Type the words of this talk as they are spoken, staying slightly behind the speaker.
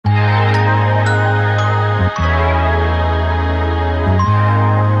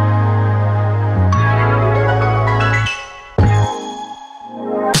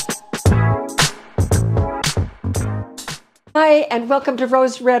Hi, and welcome to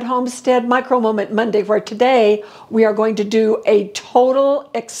Rose Red Homestead Micro Moment Monday, where today we are going to do a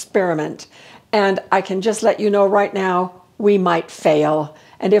total experiment. And I can just let you know right now, we might fail.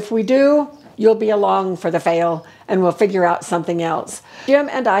 And if we do, you'll be along for the fail and we'll figure out something else. Jim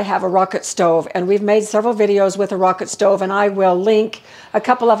and I have a rocket stove, and we've made several videos with a rocket stove, and I will link a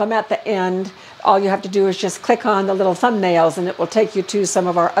couple of them at the end. All you have to do is just click on the little thumbnails and it will take you to some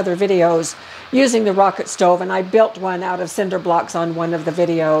of our other videos using the rocket stove, and I built one out of cinder blocks on one of the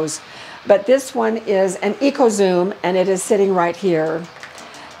videos. But this one is an EcoZoom, and it is sitting right here.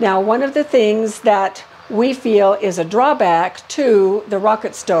 Now, one of the things that we feel is a drawback to the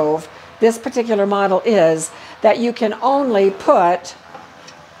rocket stove, this particular model, is that you can only put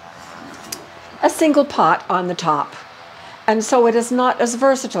a single pot on the top. And so it is not as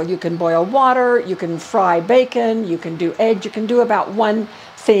versatile. You can boil water, you can fry bacon, you can do eggs, you can do about one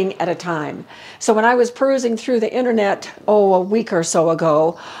thing at a time. So when I was perusing through the internet, a week or so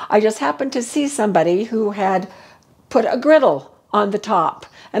ago, I just happened to see somebody who had put a griddle on the top.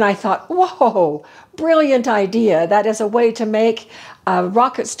 And I thought, whoa, brilliant idea. That is a way to make a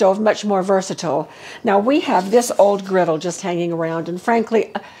rocket stove much more versatile. Now, we have this old griddle just hanging around, and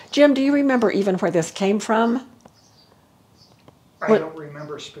frankly, Jim, do you remember even where this came from? I don't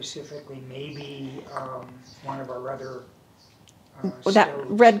remember specifically. Maybe one of our other that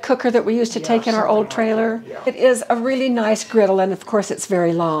stoves. red cooker that we used to take in our old trailer. Like that, yeah. It is a really nice griddle, and of course it's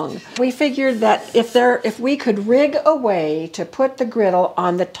very long. We figured that if we could rig a way to put the griddle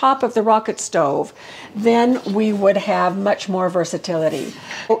on the top of the rocket stove, then we would have much more versatility.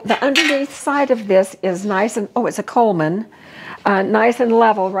 The underneath side of this is nice, and it's a Coleman. Nice and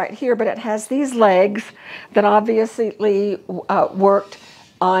level right here, but it has these legs that obviously worked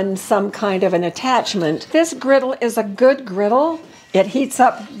on some kind of an attachment. This griddle is a good griddle. It heats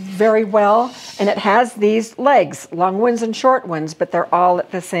up very well, and it has these legs, long ones and short ones, but they're all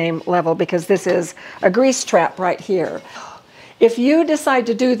at the same level because this is a grease trap right here. If you decide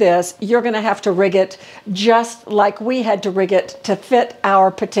to do this, you're going to have to rig it just like we had to rig it to fit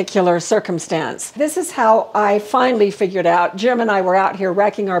our particular circumstance. This is how I finally figured out. Jim and I were out here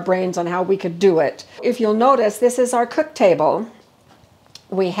racking our brains on how we could do it. If you'll notice, this is our cook table.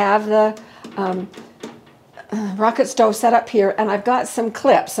 We have the rocket stove set up here, and I've got some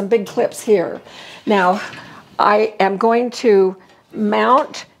clips, some big clips here. Now, I am going to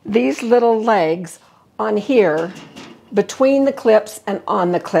mount these little legs on here between the clips and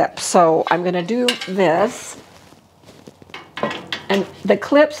on the clips. So I'm going to do this. And the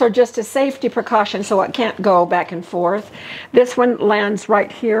clips are just a safety precaution so it can't go back and forth. This one lands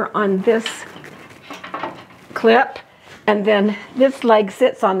right here on this clip, and then this leg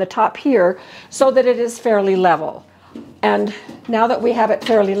sits on the top here so that it is fairly level. And now that we have it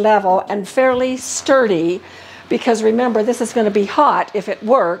fairly level and fairly sturdy, because remember, this is going to be hot if it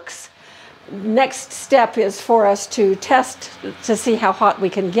works, next step is for us to test to see how hot we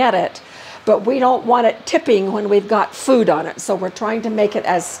can get it, but we don't want it tipping when we've got food on it, so we're trying to make it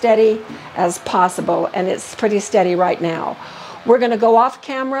as steady as possible, and it's pretty steady right now. We're going to go off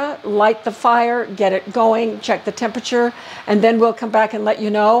camera, light the fire, get it going, check the temperature, and then we'll come back and let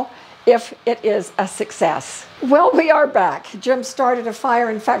you know if it is a success. Well, we are back. Jim started a fire.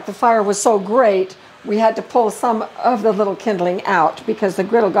 In fact, the fire was so great we had to pull some of the little kindling out because the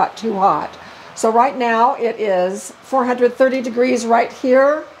griddle got too hot. So right now it is 430 degrees right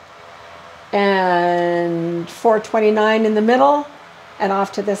here and 429 in the middle, and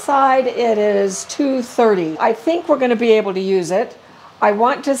off to the side it is 230. I think we're going to be able to use it. I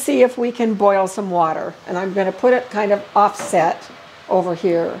want to see if we can boil some water, and I'm going to put it kind of offset over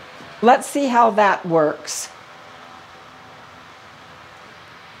here. Let's see how that works.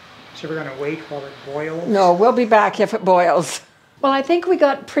 So we're going to wait while it boils? No, we'll be back if it boils. Well, I think we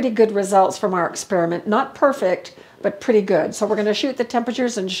got pretty good results from our experiment. Not perfect, but pretty good. So we're going to shoot the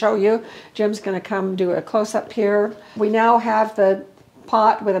temperatures and show you. Jim's going to come do a close-up here. We now have the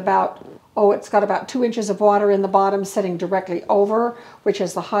pot with about, it's got about 2 inches of water in the bottom sitting directly over, which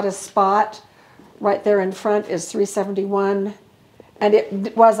is the hottest spot. Right there in front is 371, and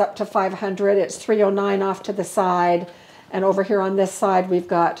it was up to 500. It's 309 off to the side, and over here on this side we've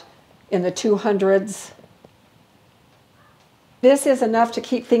got in the 200s. This is enough to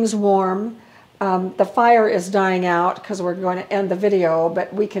keep things warm. The fire is dying out because we're going to end the video,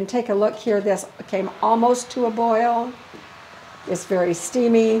 but we can take a look here. This came almost to a boil. It's very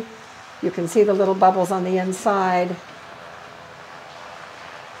steamy. You can see the little bubbles on the inside.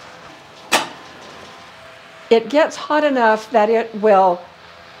 It gets hot enough that it will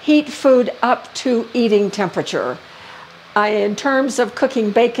heat food up to eating temperature. In terms of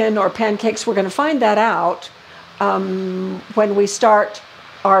cooking bacon or pancakes, we're going to find that out. when we start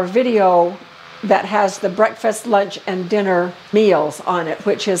our video that has the breakfast, lunch, and dinner meals on it,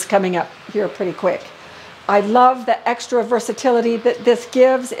 which is coming up here pretty quick. I love the extra versatility that this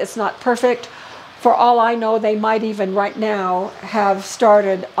gives. It's not perfect. For all I know, they might even right now have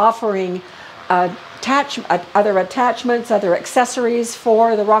started offering other attachments, other accessories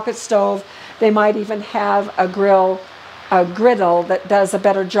for the rocket stove. They might even have a griddle that does a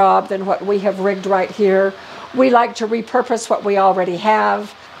better job than what we have rigged right here. We like to repurpose what we already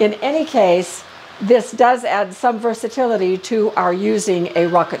have. In any case, this does add some versatility to our using a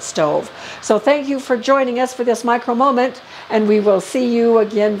rocket stove. So thank you for joining us for this micro moment, and we will see you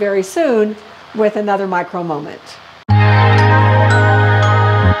again very soon with another micro moment.